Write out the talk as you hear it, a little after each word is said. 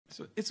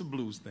So it's a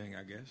blues thing,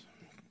 I guess.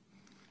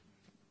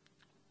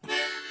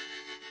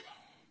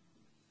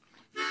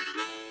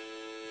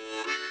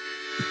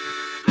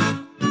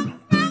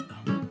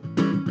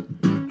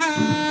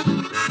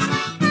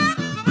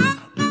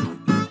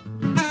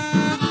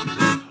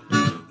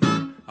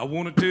 I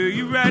wanna tell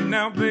you right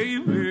now,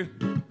 baby,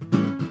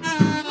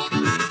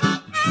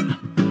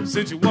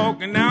 since you're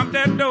walking out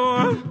that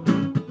door,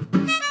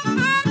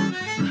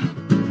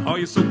 all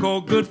your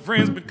so-called good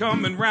friends been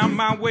coming round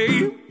my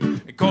way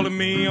and calling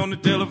me on the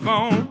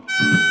telephone,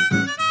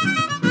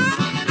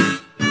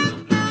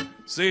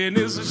 saying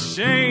it's a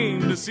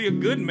shame to see a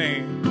good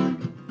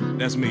man,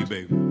 that's me,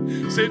 baby,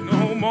 sitting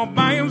home all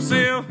by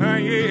himself.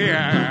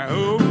 Yeah,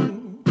 oh.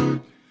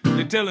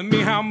 They're telling me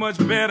how much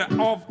better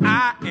off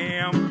I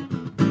am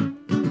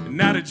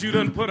now that you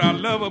done put our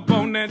love up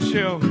on that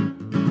shelf.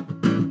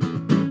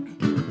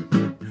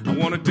 I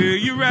wanna tell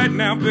you right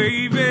now,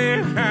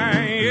 baby,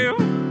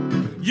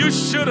 you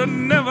should've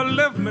never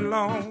left me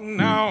long,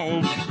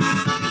 no.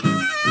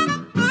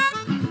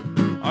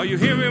 Are you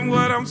hearing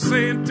what I'm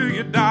saying to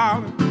you,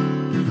 darling?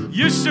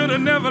 You should've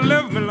never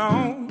left me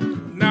long,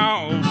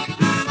 no.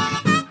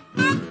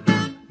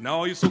 Now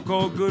all your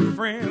so-called good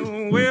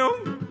friends, well,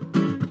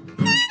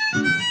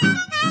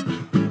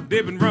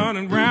 they've been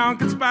running around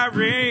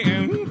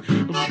conspiring,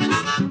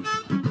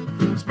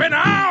 spreading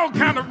all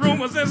kind of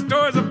rumors and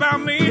stories about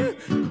me,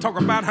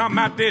 talking about how I'm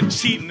out there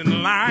cheating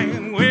and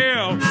lying.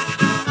 Well,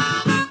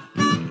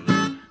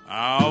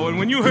 oh, and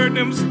when you heard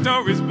them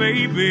stories,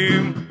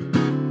 baby,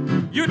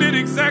 you did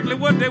exactly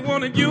what they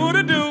wanted you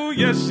to do.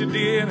 Yes, you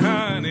did,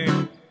 honey.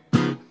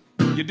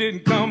 You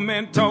didn't come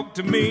and talk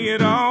to me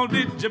at all,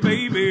 did you,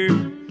 baby?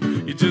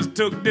 You just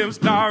took them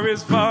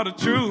stories for the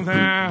truth,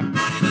 huh?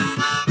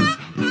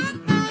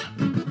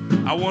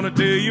 I wanna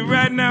tell you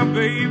right now,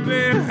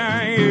 baby,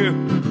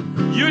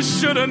 you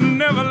should've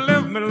never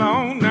left me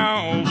alone,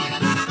 no.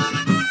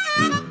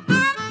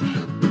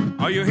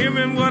 Are you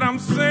hearing what I'm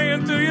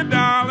saying to you,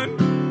 darling?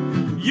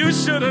 You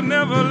should've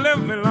never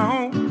left me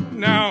alone,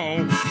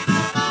 no.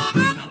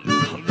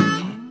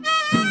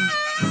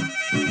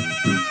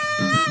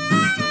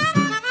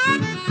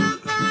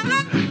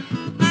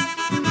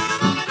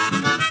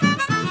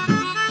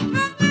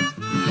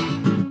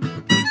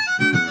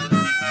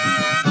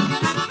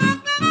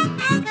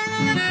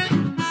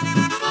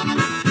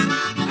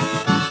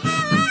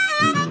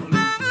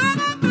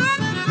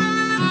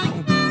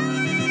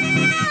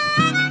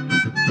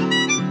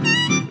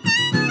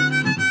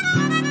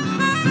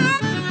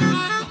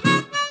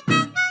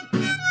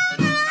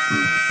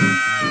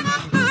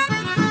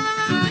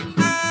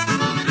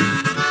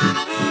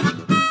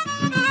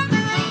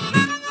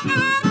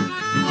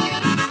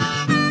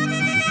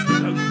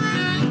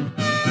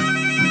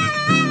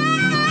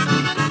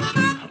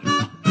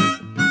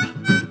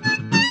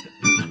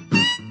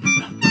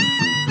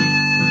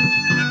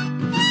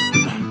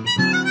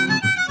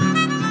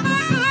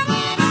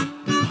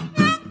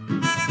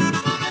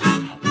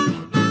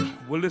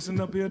 Well, listen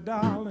up here,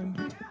 darling.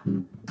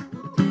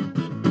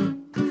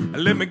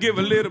 Let me give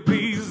a little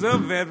piece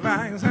of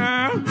advice,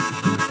 huh?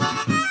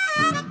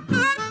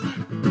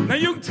 Now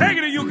you can take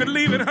it or you can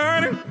leave it,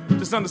 honey.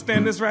 Just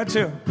understand this right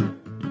here.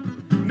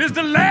 This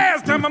the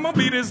last time I'm gonna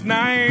be this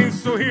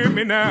nice, so hear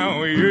me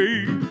now,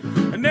 yeah.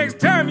 And next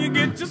time you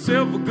get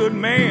yourself a good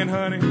man,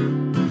 honey,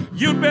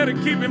 you'd better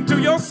keep him to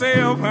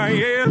yourself, huh,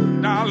 yeah,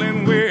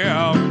 darling,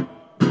 well.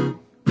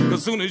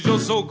 Cause soon as your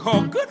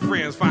so-called good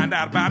friends find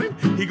out about it,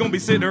 he gonna be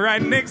sitting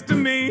right next to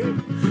me,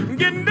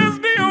 getting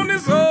dusty on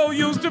this old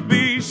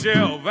used-to-be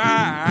shelf.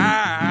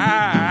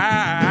 I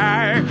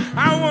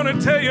wanna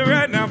tell you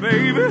right now,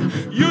 baby,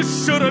 you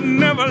should've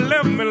never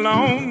left me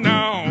alone,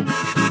 no.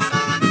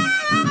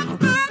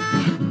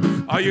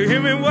 Are you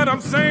hearing what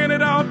I'm saying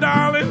at all,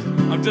 darling?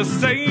 I'm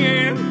just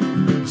saying,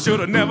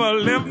 should've never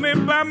left me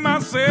by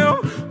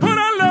myself. Put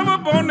our love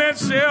up on that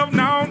shelf.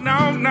 No,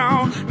 no,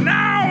 no,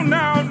 no,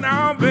 no,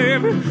 no,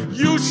 baby.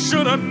 You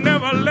should've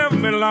never left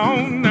me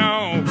alone,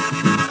 no.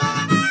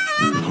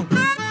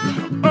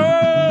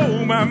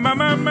 Oh, my,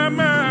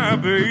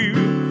 baby.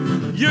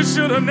 You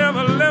should've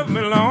never left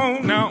me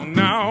alone, no,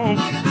 no.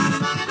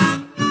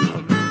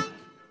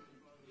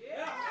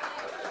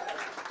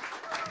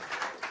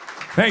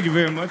 Thank you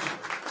very much. I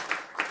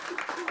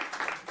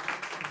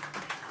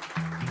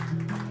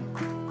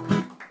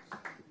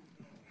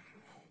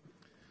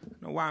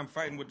don't know why I'm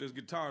fighting with this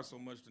guitar so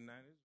much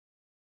tonight.